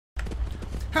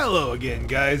Hello again,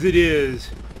 guys. It is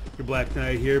your Black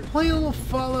Knight here, playing a little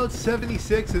Fallout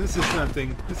 76, and this is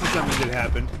something that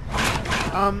happened.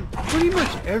 Pretty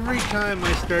much every time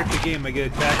I start the game, I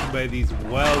get attacked by these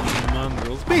wild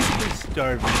mongrels, basically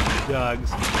starving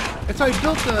dogs. And so I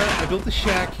built a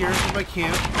shack here for my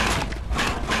camp,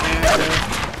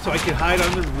 and so I can hide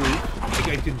on the roof.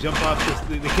 I can jump off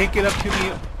this. They can't get up to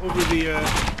me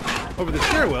over the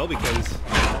stairwell because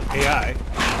AI.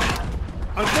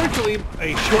 Unfortunately,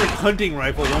 a short hunting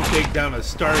rifle won't take down a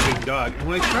starving dog, and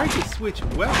when I tried to switch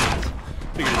weapons,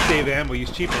 figured to save ammo, use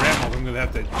cheaper ammo if I'm going to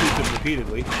have to shoot them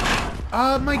repeatedly,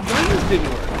 my guns didn't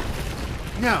work.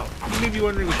 Now, you may be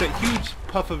wondering what that huge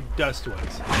puff of dust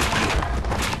was.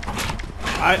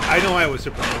 I know I was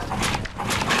surprised.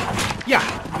 Yeah,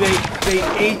 they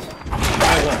ate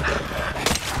my wall.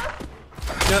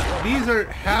 Now, these are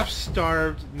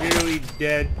half-starved, nearly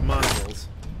dead mongrels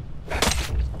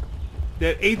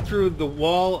that ate through the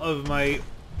wall of my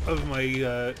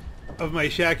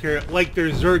shack here like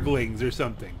they're Zerglings or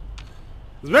something.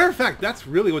 As a matter of fact, that's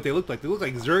really what they looked like. They looked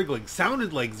like Zerglings,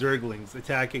 sounded like Zerglings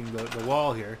attacking the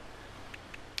wall here.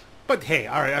 But hey,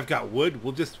 all right, I've got wood.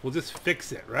 We'll just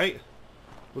fix it, right?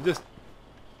 We'll just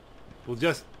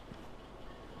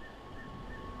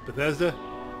Bethesda,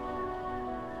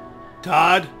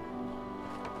 Todd.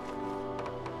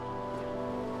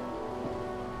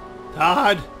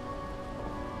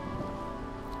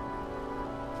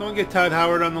 Someone get Todd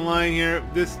Howard on the line here.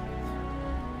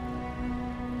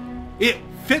 It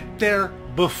fit there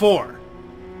before.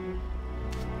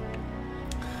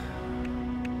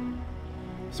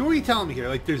 So what are you telling me here?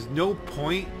 Like, there's no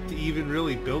point to even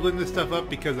really building this stuff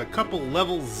up because a couple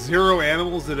level 0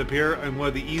 animals that appear on one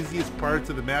of the easiest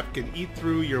parts of the map can eat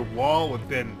through your wall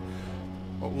within,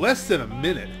 well, less than a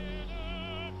minute.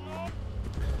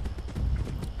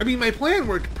 I mean, my plan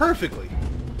worked perfectly.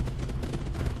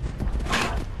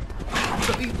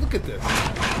 So, look at this.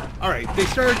 Alright, they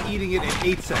started eating it in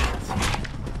 8 seconds.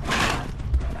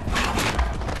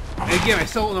 And again, I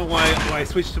still don't know why I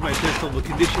switched to my pistol. The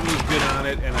condition was good on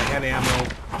it, and I had ammo.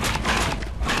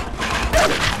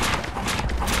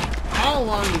 How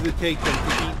long does it take them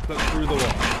to eat through the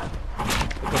wall?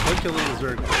 Like a bunch of little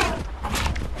Zerglings.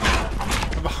 I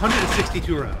have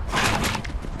 162 rounds.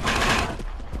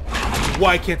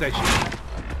 Why can't I shoot?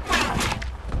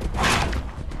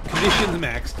 Conditions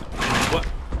maxed. What?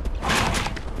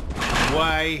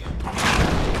 Why?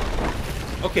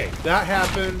 Okay, that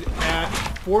happened at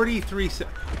 43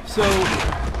 seconds. So,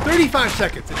 35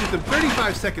 seconds. It took them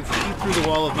 35 seconds to eat through the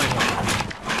wall of my home.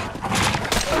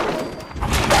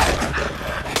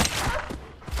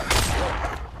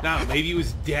 Now, maybe it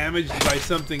was damaged by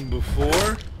something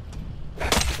before.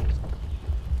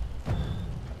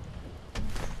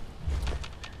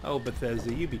 Oh,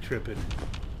 Bethesda, you be tripping.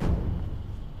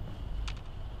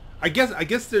 I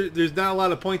guess there's not a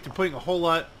lot of point to putting a whole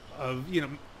lot of, you know,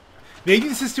 maybe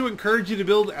this is to encourage you to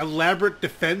build elaborate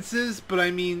defenses, but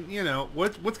I mean, you know,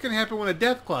 what's going to happen when a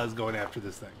Deathclaw is going after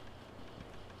this thing?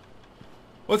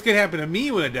 What's going to happen to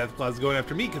me when a Deathclaw is going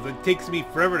after me? Because it takes me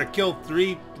forever to kill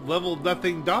 3 level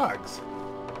nothing dogs.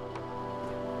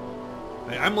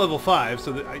 I'm level 5,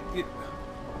 so that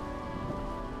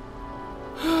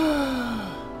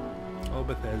Oh,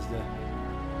 Bethesda.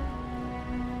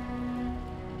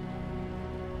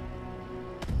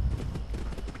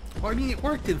 Well, I mean, it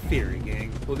worked in theory,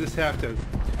 gang. We'll just have to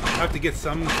get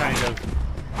some kind of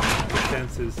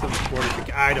defenses, some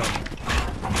fortification. I don't know.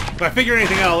 If I figure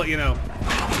anything out, I'll let you know.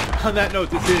 On that note,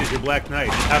 this is your Black Knight.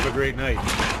 Have a great night.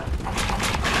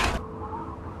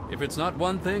 If it's not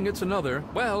one thing, it's another.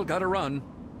 Well, gotta run.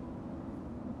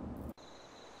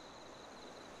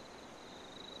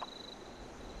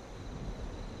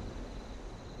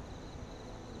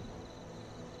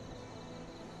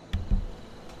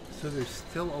 So there's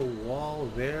still a wall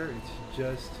there, it's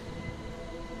just...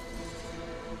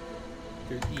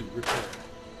 There's E, repair.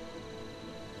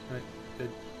 Right, that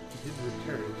didn't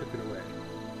repair it, took it away.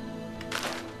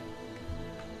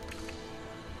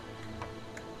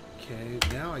 Okay,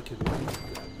 now I can release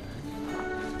that back.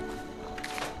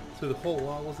 So the whole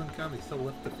wall wasn't gone, they still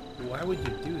left the... Why would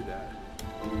you do that?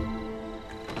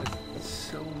 That's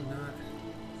so not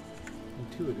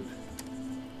intuitive.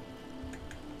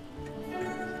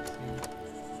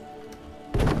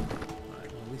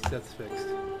 At least that's fixed.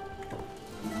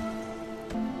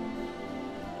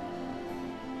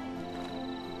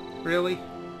 Really?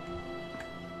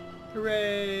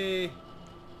 Hooray!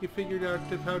 You figured out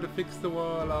how to fix the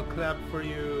wall. I'll clap for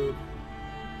you.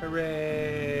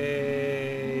 Hooray!